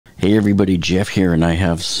Hey everybody, Jeff here, and I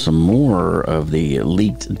have some more of the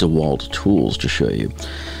leaked DeWalt tools to show you.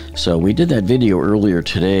 So we did that video earlier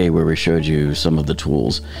today where we showed you some of the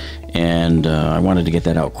tools, and I wanted to get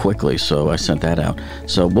that out quickly, so I sent that out.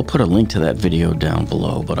 So we'll put a link to that video down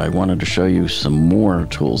below, but I wanted to show you some more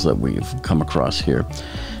tools that we've come across here.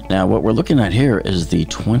 Now what we're looking at here is the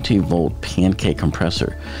 20 volt pancake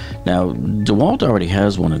compressor. Now DeWalt already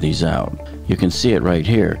has one of these out. You can see it right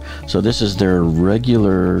here. So this is their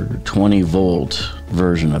regular 20 volt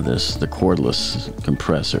version of this, the cordless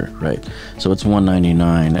compressor, right? So it's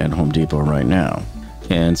 $199 at Home Depot right now.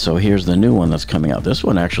 And so here's the new one that's coming out. This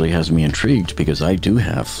one actually has me intrigued because I do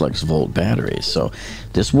have flex volt batteries. So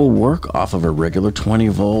this will work off of a regular 20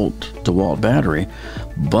 volt DeWalt battery,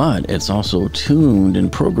 but it's also tuned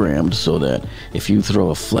and programmed so that if you throw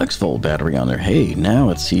a flex volt battery on there, hey, now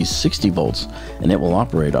it sees 60 volts and it will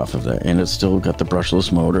operate off of that. And it's still got the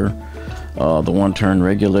brushless motor, the one-turn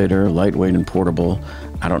regulator, lightweight and portable.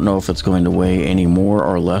 I don't know if it's going to weigh any more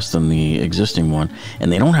or less than the existing one,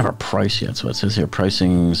 and they don't have a price yet. So it says here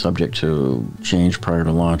pricing subject to change prior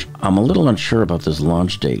to launch. I'm a little unsure about this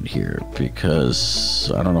launch date here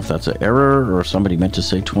because I don't know if that's an error or if somebody meant to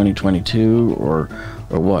say 2022 or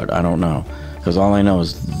what. I don't know. Because all I know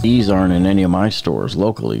is these aren't in any of my stores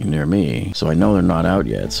locally near me. So I know they're not out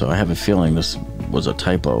yet. So I have a feeling this was a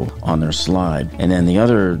typo on their slide. And then the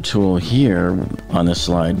other tool here on this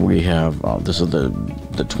slide, we have, this is the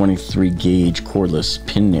 23 gauge cordless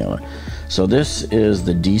pin nailer. So this is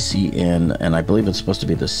the DCN, and I believe it's supposed to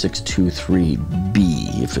be the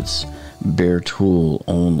 623B if it's bare tool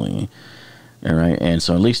only. All right, and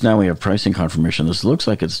so at least now we have pricing confirmation. This looks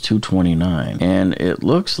like it's $229, and it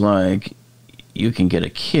looks like you can get a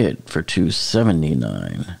kit for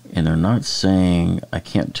 $279, and they're not saying, I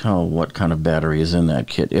can't tell what kind of battery is in that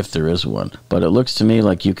kit if there is one, but it looks to me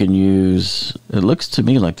like you can use, it looks to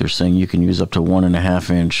me like they're saying you can use up to 1.5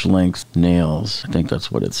 inch length nails. I think that's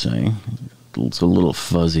what it's saying. It's a little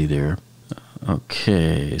fuzzy there.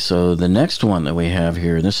 Okay, so the next one that we have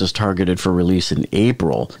here, this is targeted for release in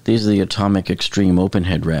April. These are the Atomic Extreme open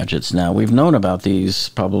head ratchets. Now, we've known about these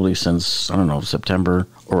probably since, I don't know, September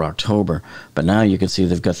or October, but now you can see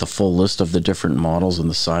they've got the full list of the different models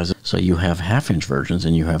and the sizes. So you have 1/2 inch versions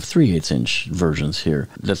and you have 3/8 inch versions here.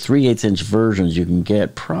 The 3/8 inch versions you can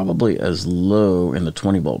get probably as low in the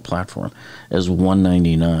 20 volt platform as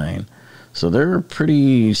 $199. So they're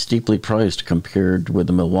pretty steeply priced compared with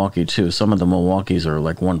the Milwaukee too. Some of the Milwaukees are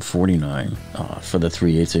like $149 for the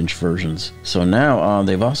 3/8 inch versions. So now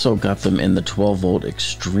they've also got them in the 12 volt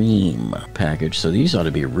Extreme package. So these ought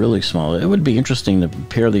to be really small. It would be interesting to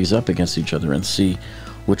pair these up against each other and see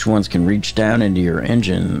which ones can reach down into your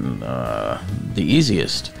engine the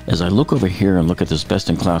easiest. As I look over here and look at this best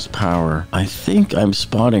in class power, I think I'm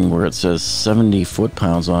spotting where it says 70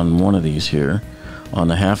 foot-pounds on one of these here. On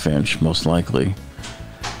the 1/2 inch, most likely.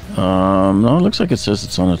 No, it looks like it says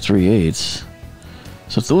it's on a 3/8.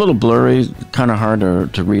 So it's a little blurry, kind of hard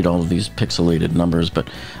to read all of these pixelated numbers, but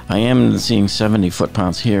I am seeing 70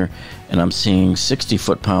 foot-pounds here, and I'm seeing 60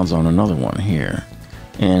 foot-pounds on another one here.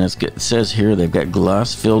 And it says here they've got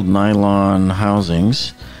glass-filled nylon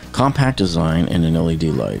housings, compact design, and an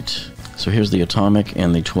LED light. So here's the Atomic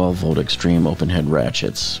and the 12 volt Extreme open head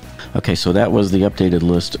ratchets. Okay, so that was the updated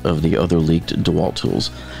list of the other leaked DeWalt tools.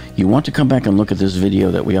 You want to come back and look at this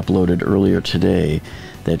video that we uploaded earlier today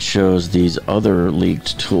that shows these other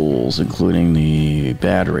leaked tools, including the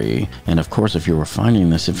battery. And of course, if you were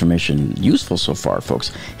finding this information useful so far,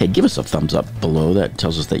 folks, hey, give us a thumbs up below. That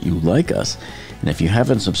tells us that you like us. And if you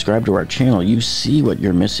haven't subscribed to our channel, you see what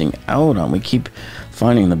you're missing out on. We keep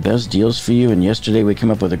finding the best deals for you, and yesterday we came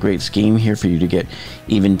up with a great scheme here for you to get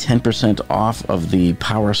even 10% off of the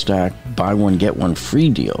Power Stack buy one get one free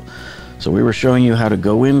deal. So we were showing you how to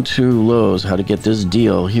go into Lowe's, how to get this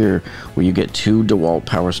deal here where you get 2 DeWalt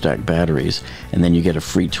Power Stack batteries and then you get a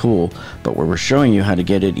free tool, but we were showing you how to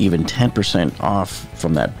get it even 10% off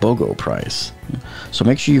from that BOGO price. So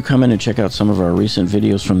make sure you come in and check out some of our recent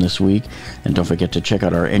videos from this week, and don't forget to check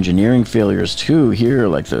out our engineering failures too here,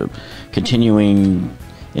 like the continuing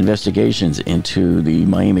investigations into the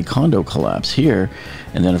Miami condo collapse here,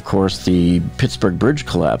 and then of course the Pittsburgh bridge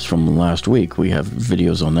collapse from last week. We have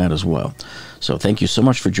videos on that as well. So thank you so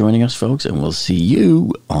much for joining us, folks, and we'll see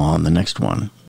you on the next one.